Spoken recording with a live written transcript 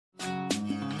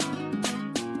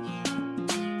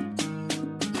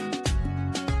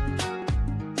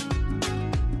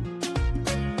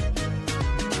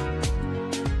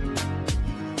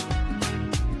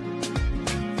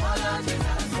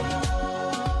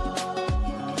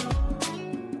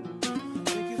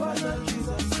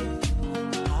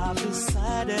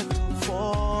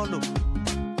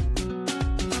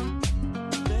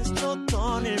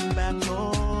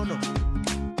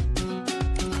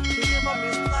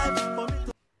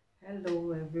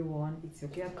It's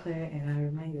your girl Claire, and I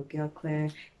remain your girl Claire,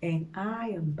 and I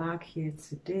am back here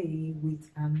today with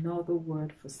another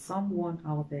word for someone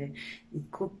out there.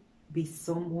 It could be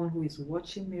someone who is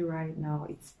watching me right now.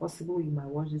 It's possible you might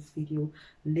watch this video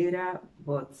later,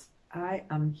 but I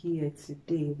am here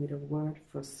today with a word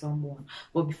for someone.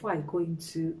 But before I go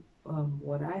into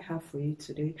what I have for you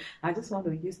today, I just want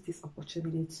to use this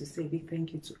opportunity to say a big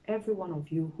thank you to every one of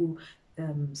you who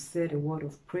said a word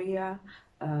of prayer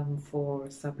for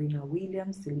Sabrina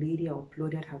Williams, the lady I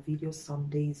uploaded her video some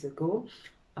days ago.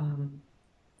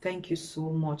 Thank you so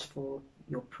much for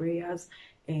your prayers,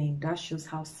 and that shows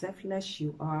how selfless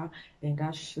you are, and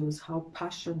that shows how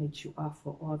passionate you are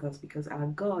for others, because our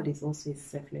God is also a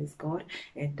selfless God,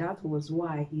 and that was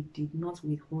why he did not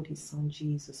withhold his son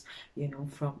Jesus,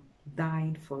 from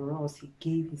dying for us. He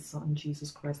gave his son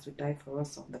Jesus Christ to die for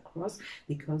us on the cross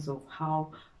because of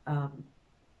how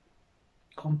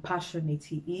compassionate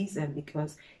he is, and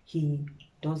because he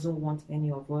doesn't want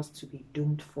any of us to be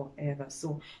doomed forever.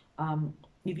 So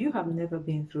if you have never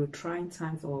been through trying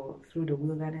times or through the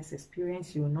wilderness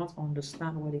experience, you will not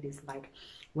understand what it is like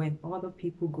when other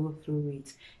people go through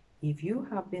it. If you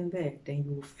have been there, then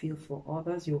you will feel for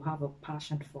others. You have a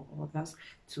passion for others,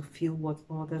 to feel what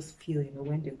others feel,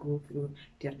 when they go through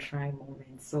their trying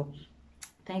moments. So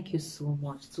thank you so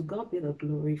much. To God be the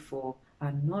glory for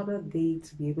another day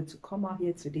to be able to come out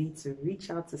here today to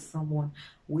reach out to someone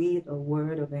with a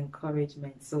word of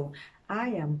encouragement. So I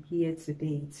am here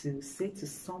today to say to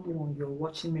someone, you're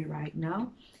watching me right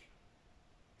now,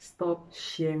 stop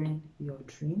sharing your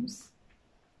dreams.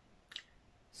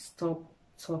 Stop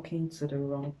talking to the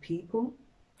wrong people.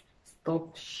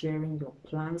 Stop sharing your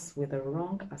plans with the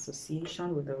wrong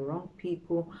association, with the wrong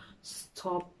people.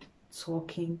 Stop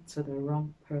talking to the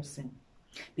wrong person,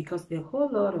 because a whole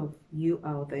lot of you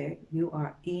out there, you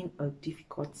are in a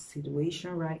difficult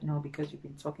situation right now because you've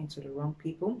been talking to the wrong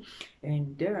people.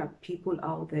 And there are people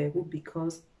out there who,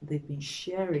 because they've been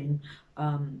sharing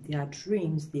their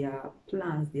dreams, their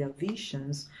plans, their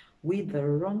visions with the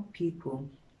wrong people,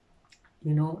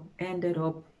 ended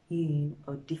up in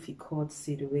a difficult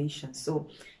situation. So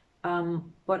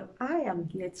but I am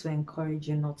here to encourage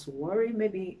you not to worry.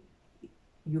 Maybe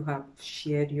you have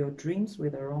shared your dreams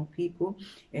with the wrong people,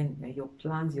 and your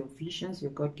plans, your visions, your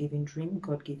God-given dream,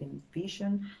 God-given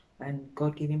vision, and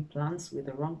God-given plans with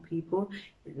the wrong people,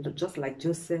 just like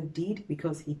Joseph did,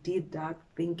 because he did that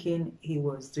thinking he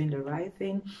was doing the right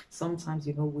thing. Sometimes,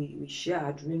 we share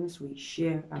our dreams, we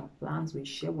share our plans, we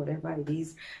share whatever it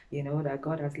is, that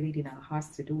God has laid in our hearts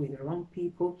to do with the wrong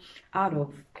people, out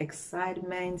of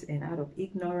excitement and out of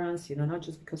ignorance, not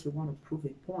just because we want to prove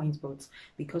a point, but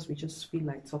because we just feel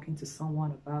like talking to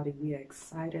someone about it. We are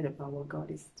excited about what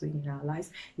God is doing in our lives.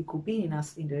 It could be in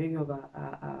us in the area of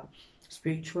our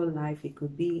spiritual life. It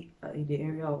could be in the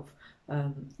area of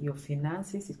your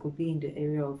finances. It could be in the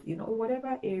area of,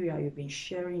 whatever area you've been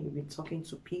sharing, you've been talking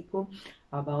to people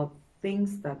about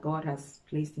things that God has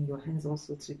placed in your hands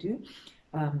also to do.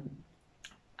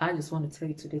 I just want to tell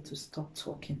you today to stop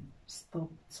talking. Stop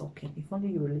talking. If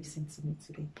only you will listen to me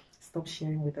today. Stop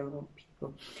sharing with the wrong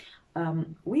people.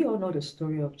 We all know the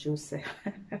story of Joseph,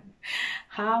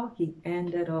 how he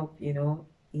ended up,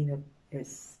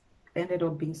 ended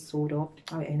up being sold off,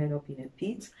 how he ended up in a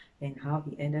pit, and how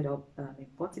he ended up in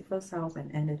Potiphar's house and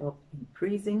ended up in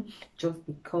prison just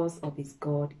because of his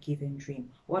God-given dream.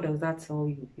 What does that tell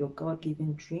you? Your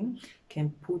God-given dream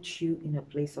can put you in a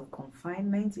place of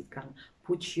confinement. It can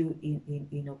put you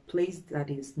in a place that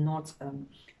is not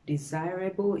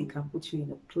desirable. It can put you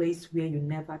in a place where you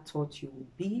never thought you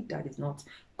would be, that is not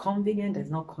convenient, that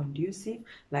is not conducive,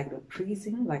 like the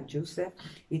prison, like Joseph.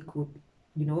 It could,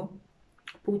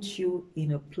 put you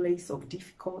in a place of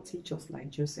difficulty, just like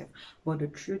Joseph. But the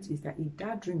truth is that if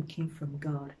that dream came from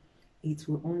God, it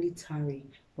will only tarry,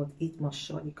 but it must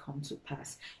surely come to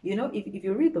pass. If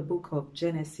you read the book of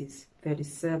Genesis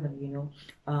 37,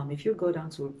 if you go down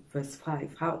to verse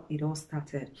 5, how it all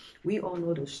started, we all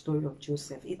know the story of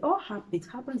Joseph. It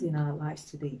happens in our lives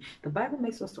today. The Bible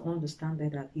makes us to understand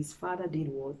that his father did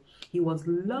what? He was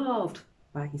loved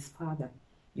by his father,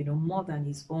 more than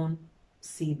his own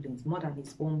siblings, more than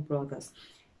his own brothers.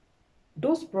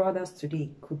 Those brothers today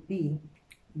could be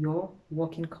your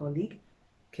working colleague,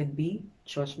 can be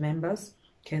church members,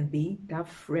 can be that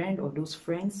friend or those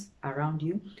friends around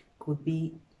you, could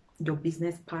be your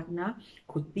business partner,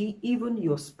 could be even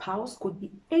your spouse, could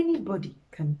be anybody,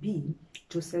 can be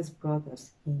Joseph's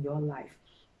brothers in your life.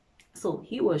 So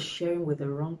he was sharing with the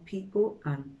wrong people,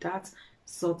 and that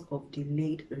sort of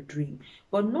delayed the dream.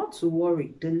 But not to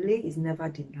worry, delay is never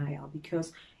denial,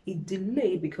 because it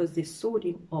delayed because they sold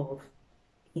him off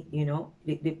you know,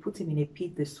 they put him in a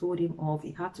pit, they sold him off.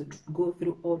 He had to go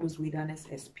through all those wilderness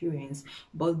experience.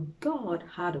 But God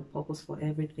had a purpose for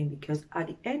everything, because at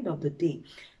the end of the day,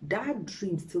 that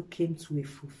dream still came to a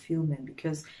fulfillment,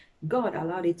 because God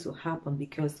allowed it to happen,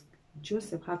 because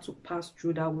Joseph had to pass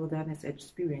through that wilderness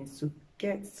experience to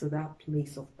get to that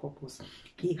place of purpose.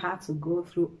 He had to go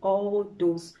through all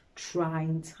those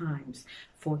trying times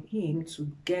for him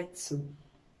to get to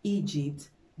Egypt,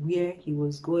 where he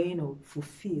was going to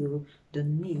fulfill the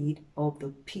need of the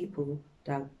people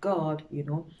that God,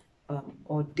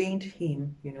 ordained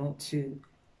him, to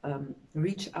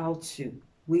reach out to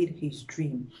with his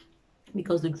dream.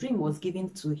 Because the dream was given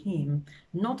to him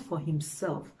not for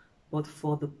himself, but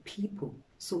for the people.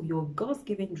 So your God's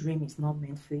given dream is not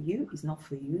meant for you, it's not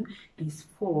for you, it's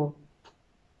for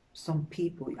some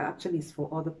people. Actually, it's for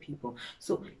other people.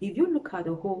 So if you look at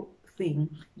the whole thing,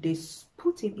 they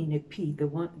put him in a pit.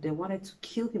 They wanted to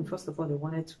kill him. First of all, they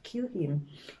wanted to kill him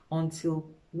until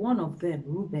one of them,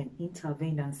 Reuben,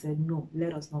 intervened and said, no,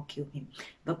 let us not kill him.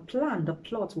 The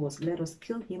plot was, let us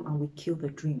kill him and we kill the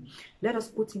dream. Let us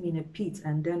put him in a pit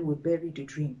and then we bury the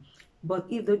dream. But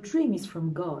if the dream is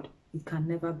from God, it can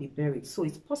never be buried. So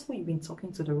it's possible you've been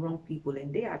talking to the wrong people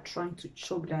and they are trying to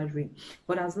choke that dream.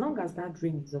 But as long as that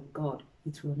dream is of God,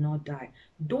 it will not die.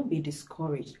 Don't be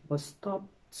discouraged, but stop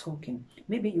talking.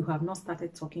 Maybe you have not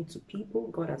started talking to people.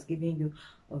 God has given you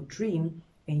a dream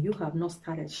and you have not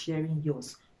started sharing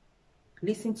yours.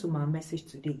 Listen to my message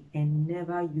today and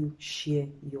never you share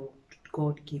your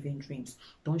God-given dreams.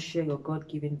 Don't share your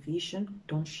God-given vision.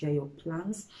 Don't share your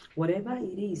plans. Whatever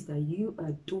it is that you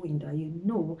are doing that you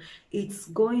know it's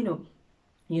going to,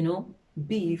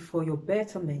 be for your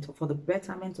betterment or for the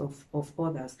betterment of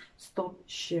others, stop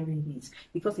sharing it.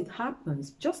 Because it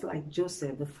happens just like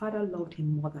Joseph. The father loved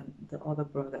him more than the other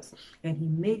brothers, and he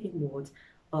made him what?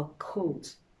 A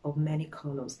coat of many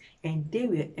colors, and they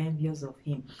were envious of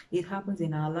him. It happens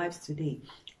in our lives today.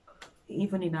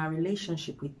 Even in our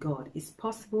relationship with God, it's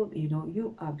possible,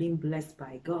 you are being blessed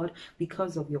by God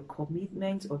because of your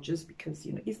commitment, or just because,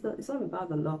 it's all about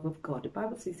the love of God. The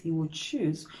Bible says he will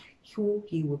choose who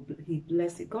he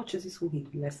blesses. God chooses who he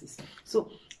blesses. So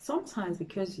sometimes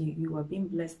because you are being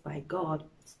blessed by God,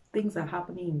 things are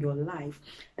happening in your life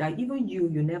that even you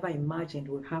never imagined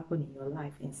would happen in your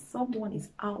life, and someone is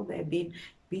out there being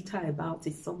bitter about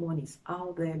it, someone is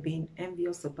out there being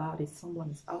envious about it, someone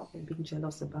is out there being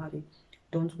jealous about it.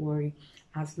 Don't worry.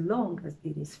 As long as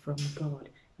it is from God,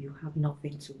 you have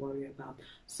nothing to worry about.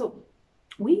 So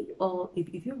we all,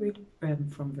 if you read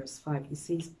from verse 5, it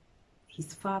says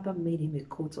his father made him a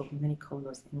coat of many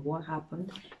colors, and what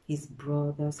happened? His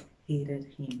brothers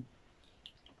hated him.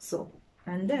 So,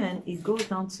 and then it goes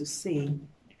down to say,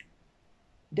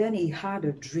 then he had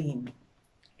a dream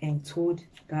and told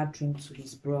that dream to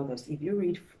his brothers. If you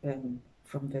read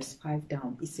from verse 5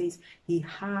 down, it says he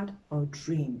had a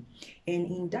dream, and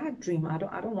in that dream, I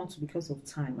don't want to, because of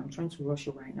time, I'm trying to rush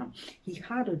it right now. He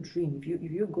had a dream.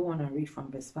 If you go on and read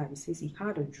from verse 5, it says he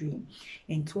had a dream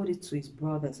and told it to his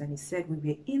brothers, and he said, we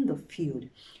were in the field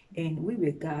and we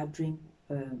were gathering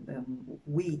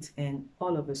wheat, and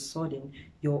all of a sudden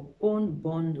your own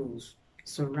bundles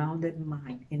surrounded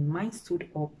mine, and mine stood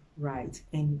upright,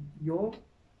 and your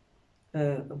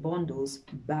bundles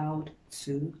bowed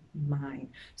to mine.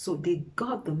 So they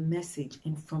got the message,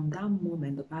 and from that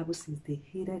moment, the Bible says they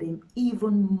hated him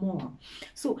even more.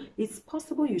 So it's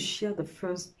possible you share the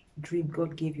first dream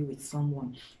God gave you with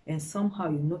someone, and somehow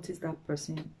you notice that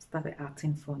person started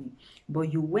acting funny,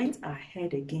 but you went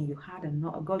ahead again. You had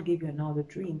God gave you another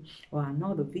dream or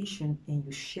another vision, and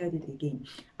you shared it again.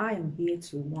 I am here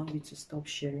to warn you to stop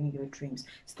sharing your dreams.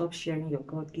 Stop sharing your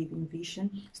God-given vision.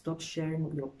 Stop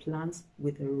sharing your plans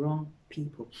with the wrong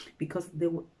people, because they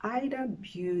will either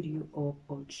build you up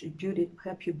or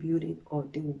help you build it, or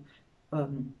they will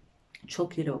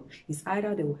choke it up. It's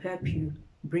either they will help you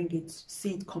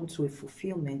see it come to a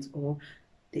fulfillment, or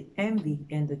the envy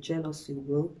and the jealousy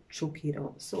will choke it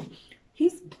up. So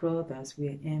his brothers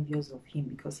were envious of him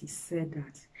because he said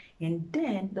that. And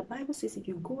then the Bible says, if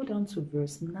you go down to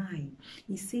verse 9,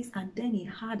 it says, and then he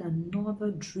had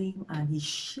another dream and he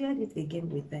shared it again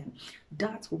with them.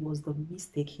 That was the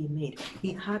mistake he made.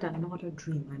 He had another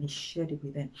dream and he shared it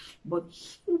with them. But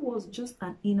he was just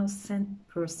an innocent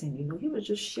person, he was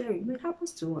just sharing. It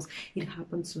happens to us. It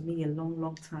happened to me a long,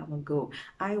 long time ago.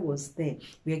 I was there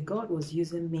where God was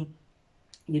using me,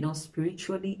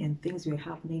 spiritually, and things were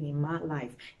happening in my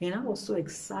life. And I was so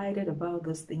excited about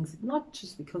those things, not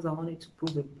just because I wanted to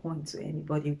prove a point to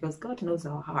anybody, because God knows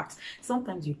our hearts.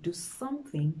 Sometimes you do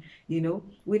something,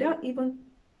 without even,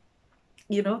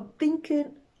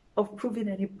 thinking of proving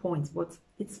any points, but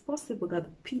It's possible that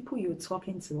the people you're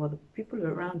talking to or the people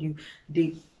around you,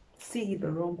 they see it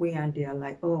the wrong way and they are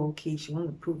like, oh, okay, she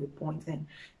wants to prove a point, and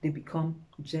they become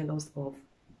jealous of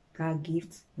that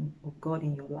gift of God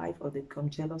in your life, or they become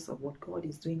jealous of what God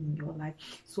is doing in your life.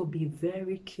 So be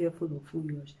very careful of who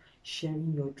you're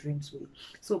sharing your dreams with.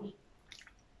 So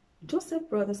Joseph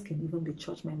brothers can even be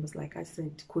church members, like I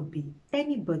said, could be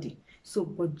anybody. So,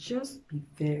 but just be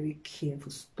very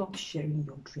careful. Stop sharing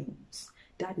your dreams.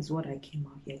 That is what I came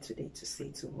out here today to say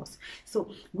to us.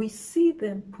 So we see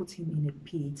them put him in a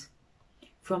pit.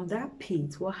 From that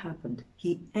pit, what happened?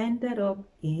 He ended up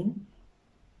in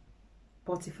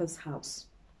Potiphar's house.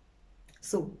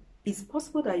 So it's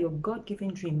possible that your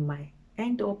God-given dream might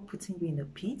end up putting you in a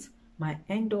pit, might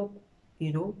end up,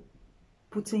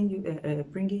 putting you,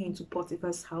 bringing you into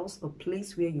Potiphar's house, a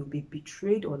place where you'll be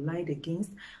betrayed or lied against,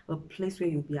 a place where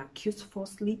you'll be accused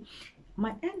falsely,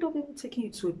 might end up even taking you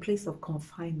to a place of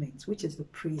confinement, which is the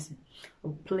prison, a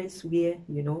place where,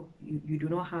 you do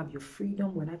not have your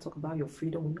freedom. When I talk about your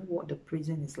freedom, we know what the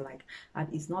prison is like. And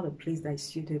it's not a place that is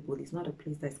suitable. It's not a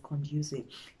place that is conducive.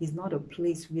 It's not a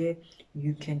place where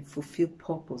you can fulfill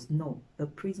purpose. No, the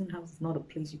prison house is not a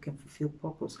place you can fulfill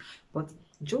purpose. But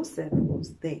Joseph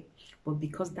was there. But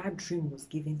because that dream was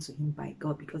given to him by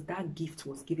God, because that gift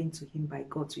was given to him by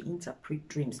God to interpret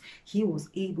dreams, he was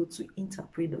able to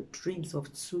interpret the dreams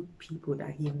of two people that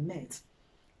he met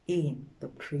in the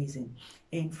prison.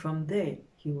 And from there,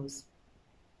 he was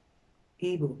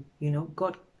able,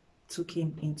 God took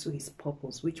him into his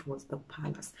purpose, which was the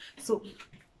palace. So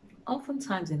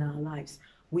oftentimes in our lives,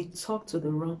 we talk to the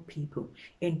wrong people,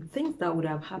 and things that would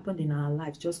have happened in our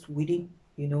lives just within,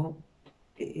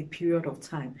 a period of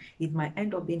time, it might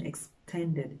end up being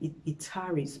extended. It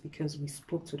tarries because we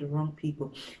spoke to the wrong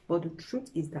people. But the truth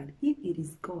is that if it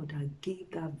is God that gave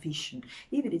that vision,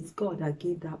 if it is God that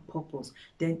gave that purpose,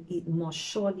 then it must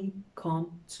surely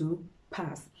come to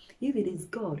pass. If it is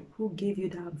God who gave you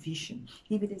that vision,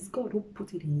 if it is God who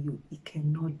put it in you, it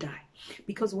cannot die.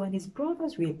 Because when his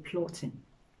brothers were plotting,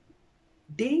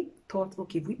 they thought,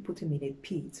 okay, if we put him in a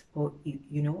pit, or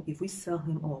if we sell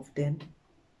him off, then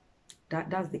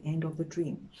that's the end of the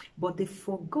dream. But they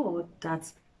forgot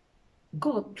that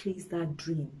God placed that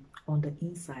dream on the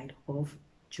inside of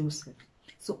Joseph.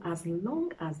 So as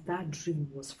long as that dream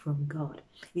was from God,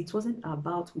 it wasn't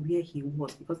about where he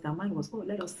was, because their mind was, oh,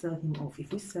 let us sell him off.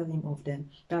 If we sell him off, then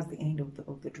that's the end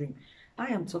of the dream.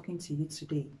 I am talking to you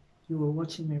today. You are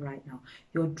watching me right now.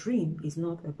 Your dream is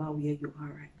not about where you are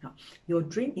right now. Your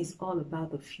dream is all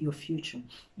about your future.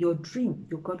 Your dream,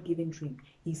 your God-given dream,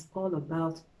 is all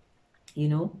about,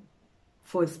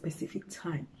 for a specific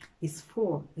time. It's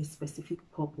for a specific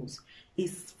purpose.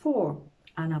 It's for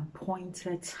an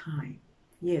appointed time.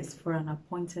 Yes, for an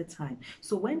appointed time.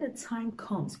 So when the time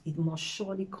comes, it must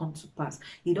surely come to pass.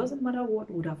 It doesn't matter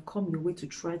what would have come your way to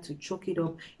try to choke it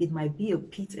up. It might be a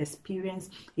pit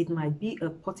experience. It might be a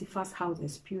Potiphar's house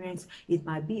experience. It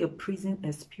might be a prison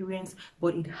experience.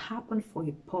 But it happened for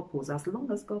a purpose. As long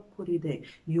as God put it there,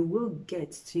 you will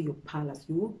get to your palace.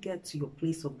 You will get to your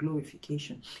place of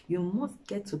glorification. You must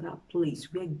get to that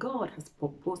place where God has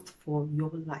proposed for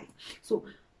your life. So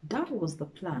that was the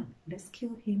plan. Let's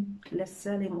kill him, let's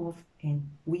sell him off, and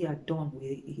we are done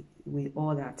with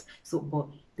all that. So, but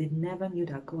they never knew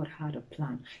that God had a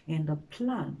plan. And the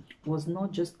plan was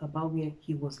not just about where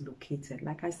he was located.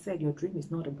 Like I said, your dream is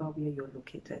not about where you're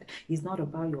located. It's not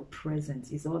about your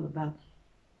present. It's all about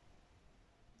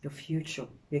your future,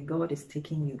 where God is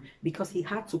taking you. Because he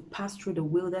had to pass through the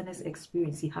wilderness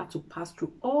experience. He had to pass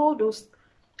through all those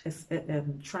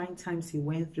trying times he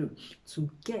went through to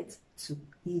get to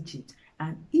Egypt.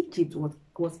 And Egypt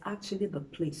was actually the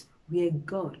place where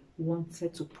God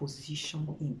wanted to position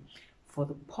him for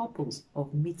the purpose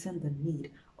of meeting the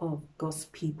need of God's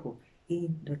people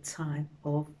in the time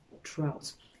of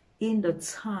drought, in the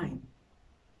time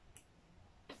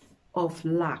of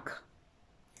lack,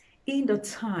 in the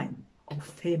time of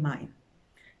famine.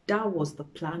 That was the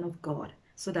plan of God,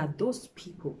 so that those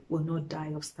people will not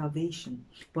die of starvation.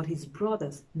 But his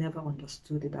brothers never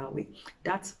understood it that way.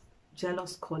 That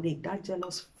jealous colleague, that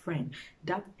jealous friend,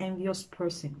 that envious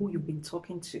person who you've been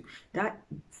talking to, that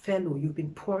fellow you've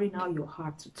been pouring out your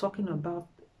heart to, talking about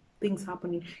things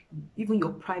happening, even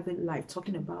your private life,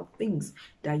 talking about things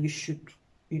that you should,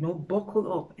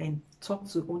 buckle up and talk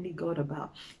to only God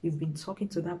about. You've been talking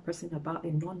to that person about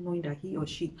and not knowing that he or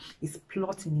she is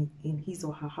plotting it in his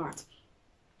or her heart.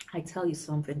 I tell you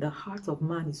something, the heart of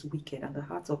man is wicked, and the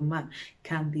heart of man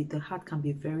can be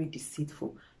very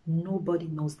deceitful. Nobody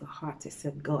knows the heart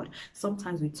except God.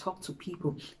 Sometimes we talk to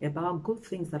people about good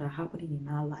things that are happening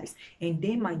in our lives, and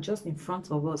they might just in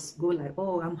front of us go like,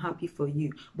 oh, I'm happy for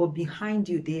you. But behind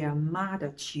you, they are mad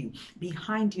at you.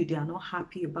 Behind you, they are not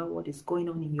happy about what is going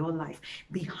on in your life.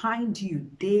 Behind you,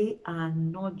 they are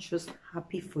not just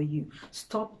happy for you.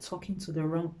 Stop talking to the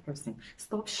wrong person.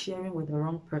 Stop sharing with the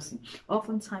wrong person.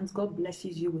 Oftentimes, God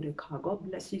blesses you with a car. God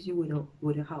blesses you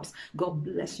with a house. God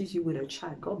blesses you with a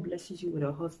child. God blesses you with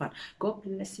a husband. God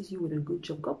blesses you with a good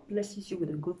job. God blesses you with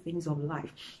the good things of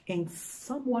life. And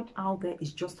someone out there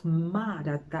is just mad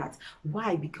at that.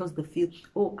 Why? Because they feel,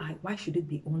 oh, why should it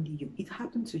be only you? It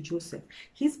happened to Joseph.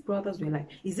 His brothers were like,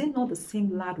 is it not the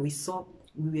same lad we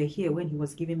were here when he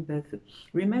was giving birth?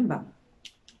 Remember,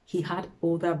 he had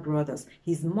older brothers.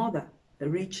 His mother,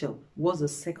 Rachel, was a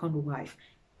second wife,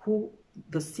 who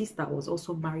the sister was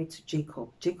also married to Jacob.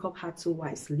 Jacob had two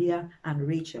wives, Leah and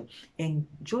Rachel. And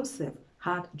Joseph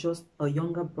had just a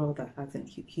younger brother, as in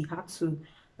he had to,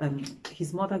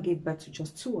 his mother gave birth to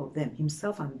just two of them,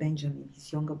 himself and Benjamin,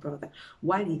 his younger brother,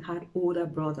 while he had older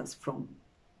brothers from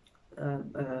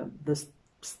the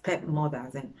stepmother,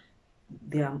 as in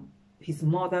his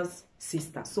mother's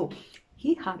sister. So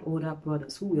he had older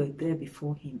brothers who were there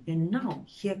before him. And now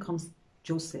here comes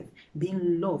Joseph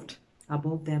being loved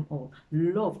above them all,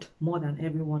 loved more than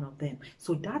every one of them.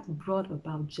 So that brought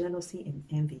about jealousy and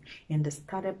envy, and they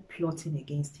started plotting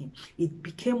against him. It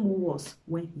became worse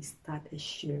when he started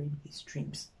sharing his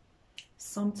dreams.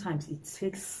 Sometimes it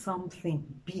takes something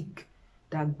big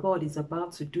that God is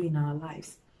about to do in our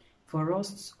lives for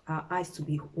us, our eyes to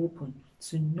be open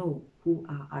to know who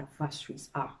our adversaries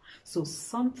are. So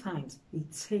sometimes it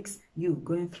takes you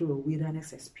going through a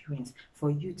wilderness experience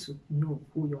for you to know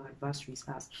who your adversaries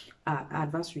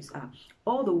are.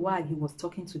 All the while he was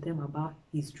talking to them about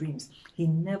his dreams, he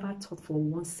never thought for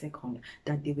 1 second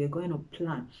that they were going to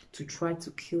plan to try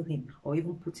to kill him, or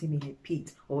even put him in a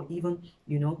pit, or even,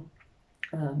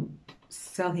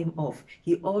 sell him off.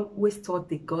 He always thought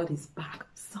that God is back.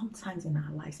 Sometimes in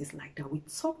our lives it's like that. We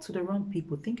talk to the wrong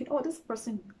people thinking, oh, this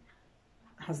person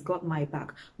has got my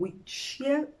back. We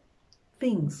share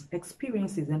things,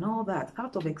 experiences and all that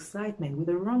out of excitement with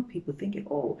the wrong people thinking,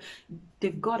 oh,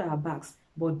 they've got our backs.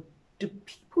 But the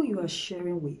people you are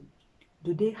sharing with,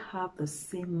 do they have the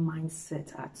same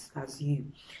mindset as you?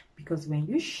 Because when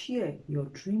you share your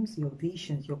dreams, your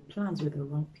visions, your plans with the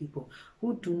wrong people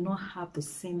who do not have the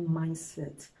same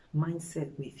mindset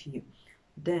with you,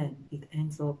 then it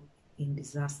ends up in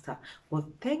disaster. But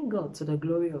thank God, to the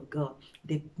glory of God,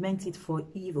 they meant it for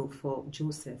evil for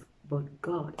Joseph, but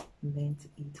God meant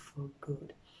it for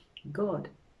good. God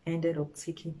ended up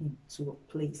taking him to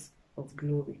a place of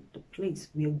glory, the place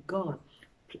where God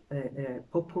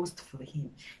purposed for him,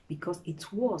 because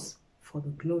it was for the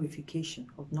glorification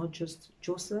of not just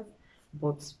Joseph,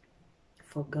 but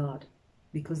for God,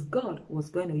 because God was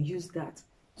going to use that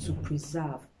to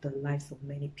preserve the lives of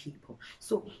many people.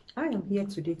 So I am here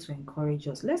today to encourage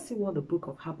us. Let's see what the book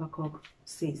of Habakkuk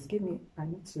says.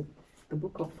 The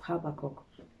book of Habakkuk.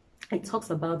 It talks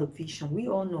about the vision. We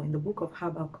all know in the book of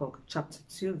Habakkuk, chapter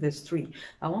 2, verse 3.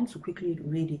 I want to quickly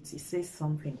read it. It says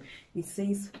something. It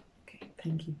says,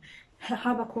 thank you.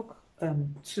 Habakkuk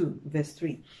 2 verse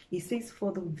 3. It says,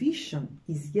 for the vision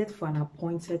is yet for an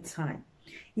appointed time.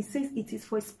 It says it is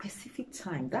for a specific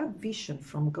time. That vision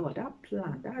from God, that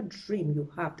plan, that dream you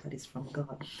have that is from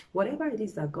God, whatever it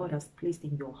is that God has placed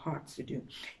in your heart to do,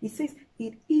 it says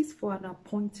it is for an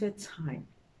appointed time.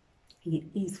 It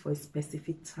is for a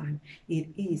specific time. It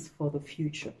is for the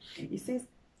future. It says,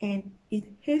 and it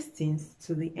hastens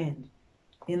to the end.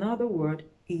 In other words,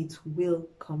 it will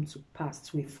come to pass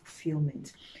to a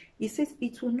fulfillment. It says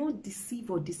it will not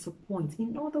deceive or disappoint.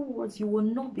 In other words, you will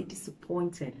not be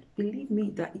disappointed. Believe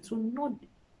me that it will not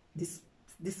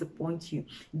disappoint you.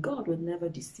 God will never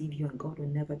deceive you, and God will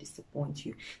never disappoint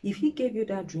you. If he gave you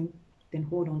that dream, then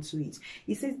hold on to it.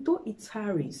 It says, though it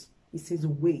tarries, it says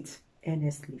wait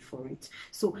earnestly for it.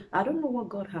 So I don't know what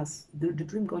God has, the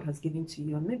dream God has given to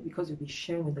you, and maybe because you've been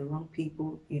sharing with the wrong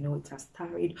people, it has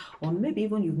tarried, or maybe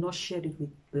even you've not shared it with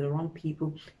the wrong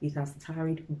people, it has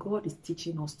tarried. God is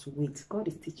teaching us to wait. God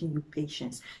is teaching you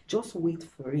patience. Just wait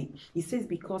for it. He says,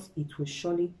 because it will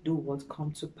surely do what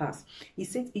come to pass. He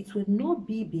says it will not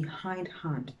be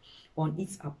behindhand on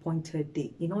its appointed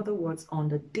day. In other words, on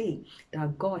the day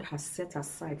that God has set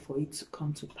aside for it to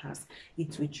come to pass,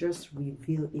 it will just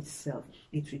reveal itself.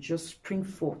 It will just spring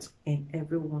forth, and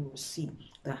everyone will see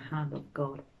the hand of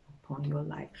God upon your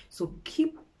life. So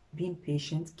keep being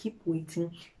patient, keep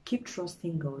waiting, keep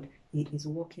trusting God. He is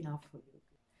working out for you.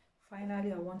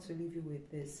 Finally, I want to leave you with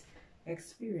this.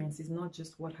 Experience is not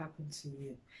just what happened to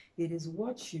you, it is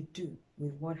what you do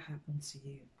with what happened to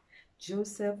you.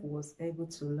 Joseph was able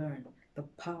to learn the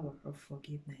power of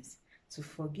forgiveness, to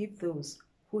forgive those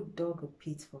who dug a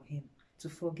pit for him, to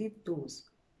forgive those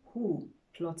who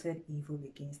plotted evil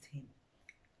against him.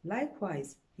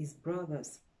 Likewise, his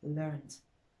brothers learned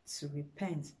to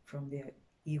repent from their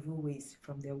evil ways,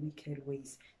 from their wicked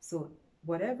ways. So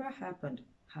whatever happened,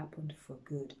 happened for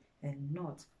good and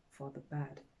not for the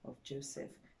bad of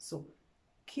Joseph. So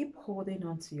keep holding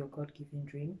on to your God-given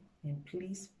dream, and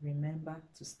please remember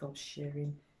to stop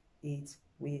sharing it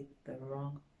with the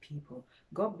wrong people.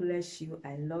 God bless you.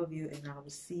 I love you, and I will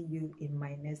see you in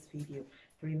my next video.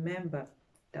 Remember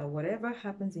that whatever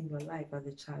happens in your life as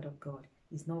a child of God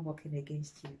is not working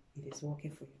against you. It is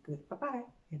working for your good. Bye-bye.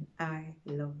 And I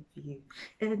love you.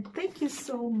 And thank you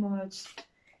so much.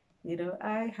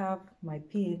 I have my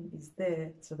pin is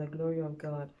there to the glory of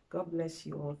God. God bless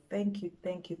you all. Thank you,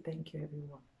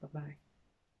 everyone. Bye-bye.